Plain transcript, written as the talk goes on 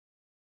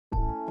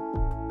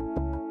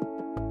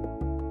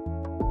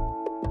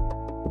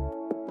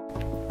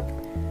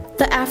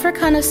The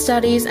Africana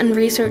Studies and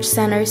Research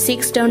Center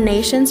seeks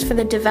donations for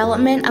the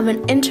development of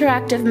an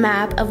interactive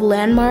map of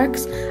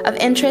landmarks of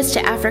interest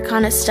to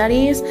Africana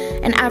Studies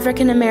and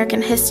African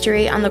American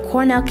history on the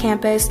Cornell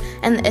campus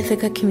and the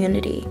Ithaca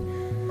community.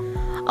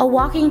 A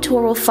walking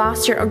tour will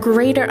foster a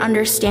greater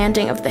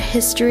understanding of the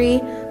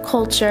history,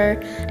 culture,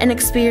 and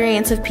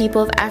experience of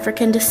people of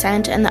African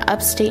descent in the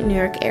upstate New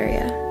York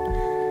area.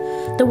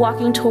 The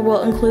walking tour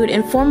will include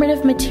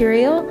informative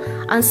material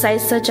on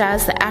sites such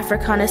as the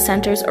Africana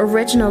Center's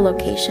original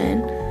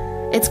location,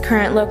 its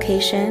current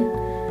location,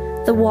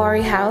 the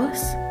Wari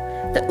House,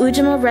 the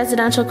Ujima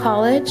Residential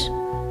College,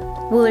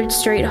 Willard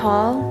Straight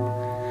Hall,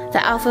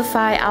 the Alpha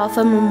Phi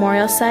Alpha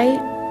Memorial Site,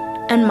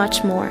 and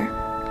much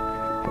more.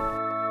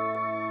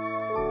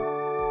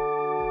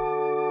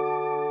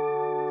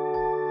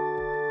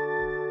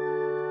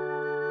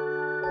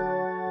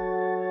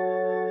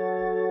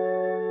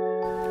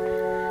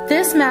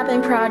 This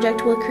mapping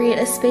project will create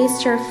a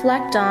space to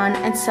reflect on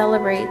and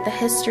celebrate the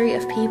history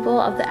of people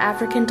of the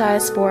African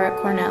diaspora at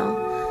Cornell.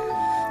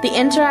 The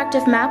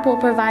interactive map will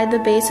provide the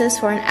basis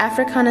for an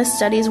Africana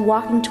Studies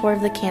walking tour of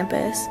the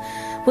campus,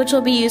 which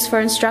will be used for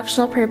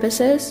instructional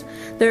purposes,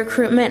 the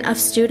recruitment of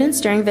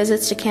students during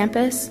visits to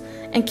campus,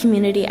 and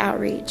community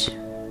outreach.